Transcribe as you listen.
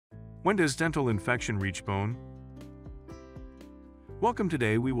When does dental infection reach bone? Welcome.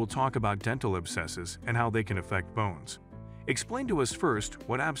 Today we will talk about dental abscesses and how they can affect bones. Explain to us first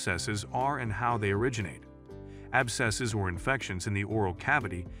what abscesses are and how they originate. Abscesses or infections in the oral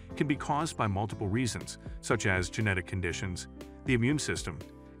cavity can be caused by multiple reasons, such as genetic conditions, the immune system,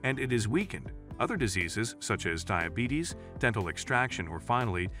 and it is weakened. Other diseases, such as diabetes, dental extraction, or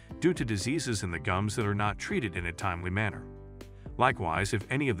finally, due to diseases in the gums that are not treated in a timely manner. Likewise, if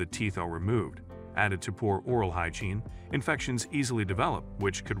any of the teeth are removed, added to poor oral hygiene, infections easily develop,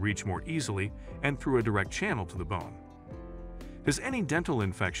 which could reach more easily and through a direct channel to the bone. Does any dental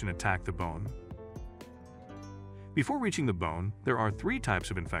infection attack the bone? Before reaching the bone, there are three types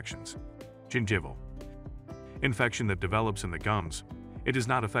of infections. Gingival. Infection that develops in the gums. It does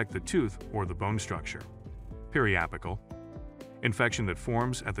not affect the tooth or the bone structure. Periapical. Infection that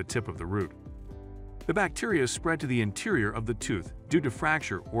forms at the tip of the root. The bacteria spread to the interior of the tooth due to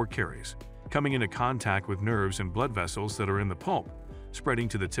fracture or caries, coming into contact with nerves and blood vessels that are in the pulp, spreading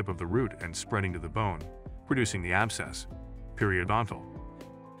to the tip of the root and spreading to the bone, producing the abscess. Periodontal.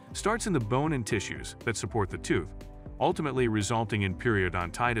 Starts in the bone and tissues that support the tooth, ultimately resulting in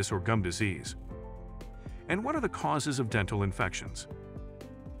periodontitis or gum disease. And what are the causes of dental infections?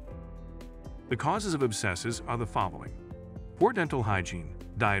 The causes of abscesses are the following: poor dental hygiene,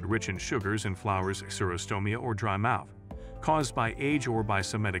 diet rich in sugars and flours, xerostomia or dry mouth, caused by age or by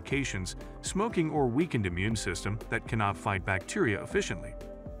some medications, smoking or weakened immune system that cannot fight bacteria efficiently.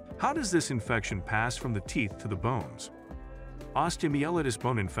 How does this infection pass from the teeth to the bones? Osteomyelitis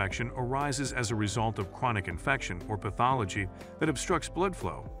bone infection arises as a result of chronic infection or pathology that obstructs blood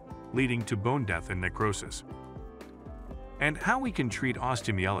flow, leading to bone death and necrosis. And how we can treat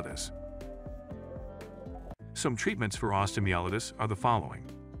osteomyelitis? Some treatments for osteomyelitis are the following.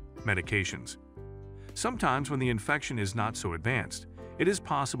 Medications. Sometimes when the infection is not so advanced, it is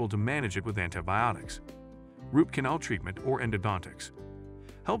possible to manage it with antibiotics. Root canal treatment or endodontics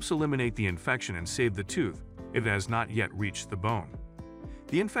helps eliminate the infection and save the tooth if it has not yet reached the bone.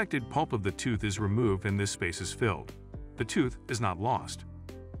 The infected pulp of the tooth is removed and this space is filled. The tooth is not lost.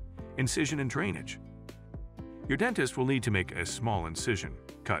 Incision and drainage. Your dentist will need to make a small incision,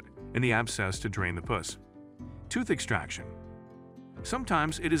 cut, in the abscess to drain the pus. Tooth extraction.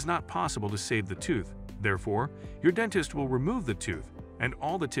 Sometimes it is not possible to save the tooth, therefore, your dentist will remove the tooth and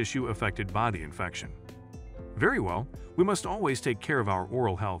all the tissue affected by the infection. Very well, we must always take care of our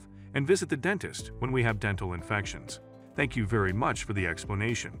oral health and visit the dentist when we have dental infections. Thank you very much for the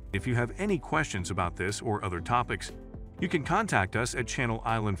explanation. If you have any questions about this or other topics, you can contact us at Channel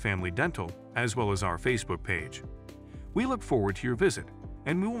Island Family Dental as well as our Facebook page. We look forward to your visit,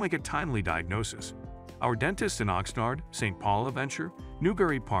 and we will make a timely diagnosis. Our dentists in Oxnard, St. Paul Adventure,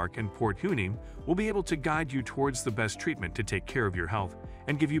 Newbury Park, and Port Hueneme will be able to guide you towards the best treatment to take care of your health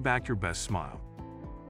and give you back your best smile.